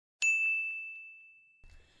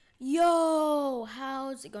Yo,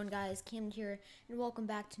 how's it going, guys? Cam here, and welcome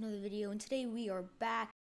back to another video. And today we are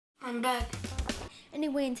back. I'm back.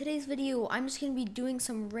 Anyway, in today's video, I'm just gonna be doing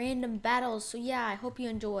some random battles. So yeah, I hope you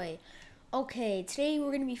enjoy. Okay, today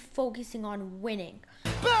we're gonna be focusing on winning.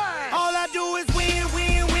 All I do is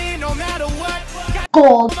win, no matter what.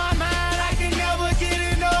 Gold.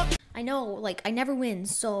 I know, like, I never win,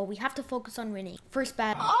 so we have to focus on winning. First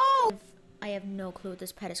battle. Oh! I have no clue what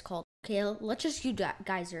this pet is called. Okay, let's just use that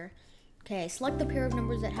geyser. Okay, select the pair of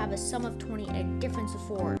numbers that have a sum of 20 and a difference of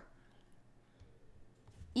 4.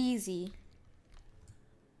 Easy.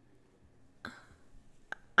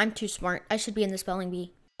 I'm too smart. I should be in the spelling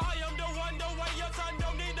bee.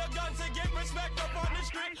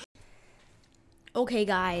 Okay,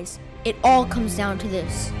 guys, it all comes down to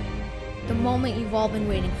this. The moment you've all been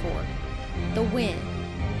waiting for. The win.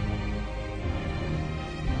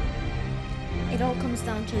 It all comes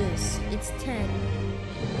down to this. It's 10.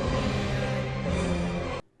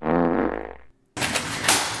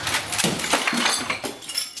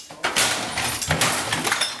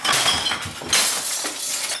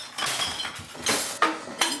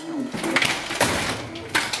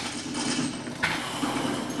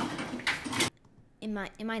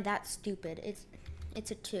 Am I that stupid?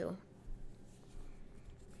 It's a 2.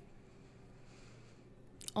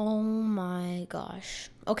 Oh my gosh.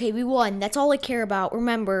 Okay, we won. That's all I care about.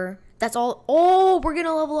 Remember, that's all. Oh, we're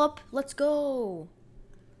gonna level up. Let's go.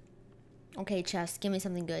 Okay, chest, give me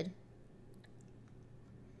something good.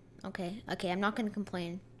 Okay, I'm not gonna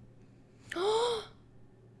complain.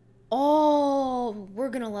 Oh, we're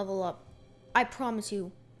gonna level up. I promise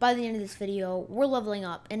you, by the end of this video, we're leveling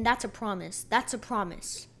up. And that's a promise. That's a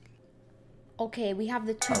promise. Okay, we have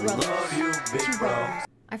the two brothers. Two brothers.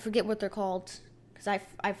 I forget what they're called. Because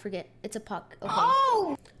I forget. It's a puck. Okay.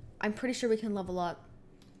 Oh! I'm pretty sure we can level up.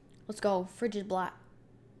 Let's go. Frigid Black.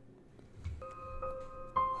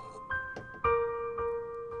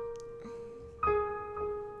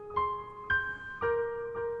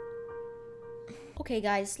 Okay,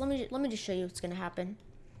 guys. Let me just show you what's gonna happen.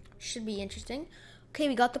 Should be interesting. Okay,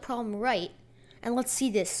 we got the problem right. And let's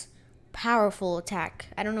see this powerful attack.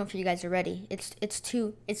 I don't know if you guys are ready. It's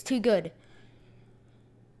too good.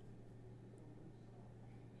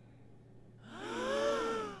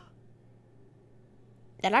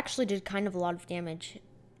 That actually did kind of a lot of damage.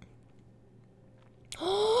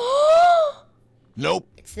 Nope.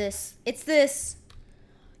 It's this. It's this.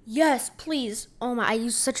 Yes, please. Oh my, I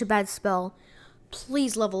used such a bad spell.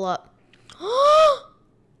 Please level up.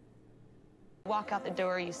 Walk out the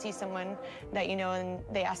door, you see someone that you know and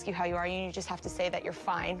they ask you how you are, and you just have to say that you're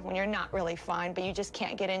fine when you're not really fine, but you just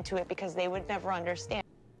can't get into it because they would never understand.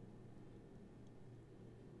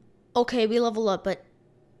 Okay, we level up, but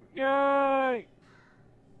Yay!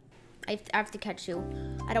 I have to catch you.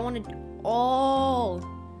 I don't want to. Oh.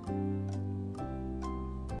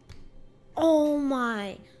 Oh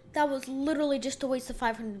my. That was literally just a waste of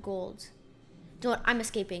 500 gold. You know what? I'm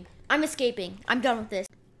escaping. I'm escaping. I'm done with this.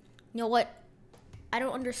 You know what? I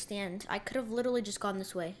don't understand. I could have literally just gone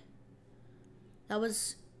this way. That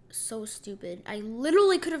was so stupid. I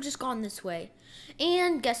literally could have just gone this way.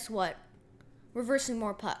 And guess what? Reversing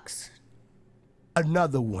more pucks.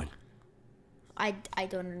 Another one. I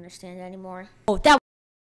don't understand anymore. Oh, that.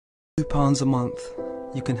 £2 a month.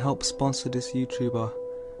 You can help sponsor this YouTuber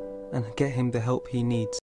and get him the help he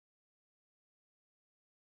needs.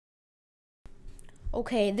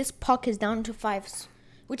 Okay, this puck is down to 5,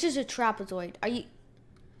 which is a trapezoid.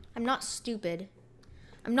 I'm not stupid.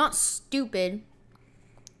 I'm not stupid.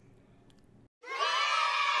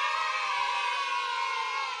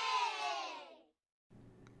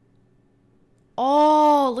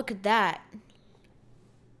 Oh, look at that.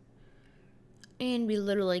 And we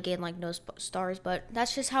literally gained like no stars, but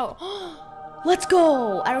that's just how. Let's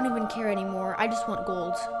go! I don't even care anymore. I just want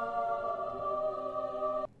gold.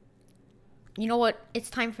 You know what? It's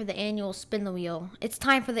time for the annual spin the wheel. It's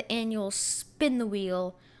time for the annual spin the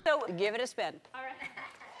wheel. So give it a spin. All right.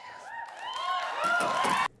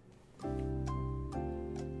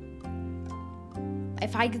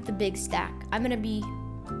 If I get the big stack, I'm gonna be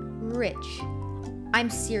rich. I'm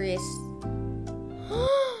serious.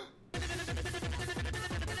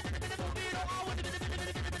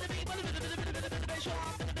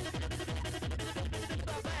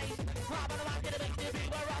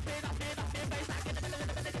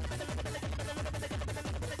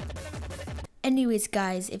 Anyways,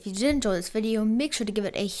 guys, if you did enjoy this video, make sure to give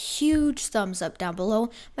it a huge thumbs up down below.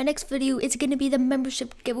 My next video is going to be the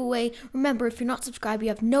membership giveaway. Remember, if you're not subscribed, you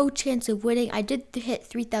have no chance of winning. I did hit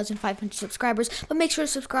 3,500 subscribers, but make sure to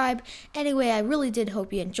subscribe. Anyway, I really did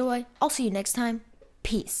hope you enjoy. I'll see you next time.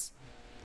 Peace.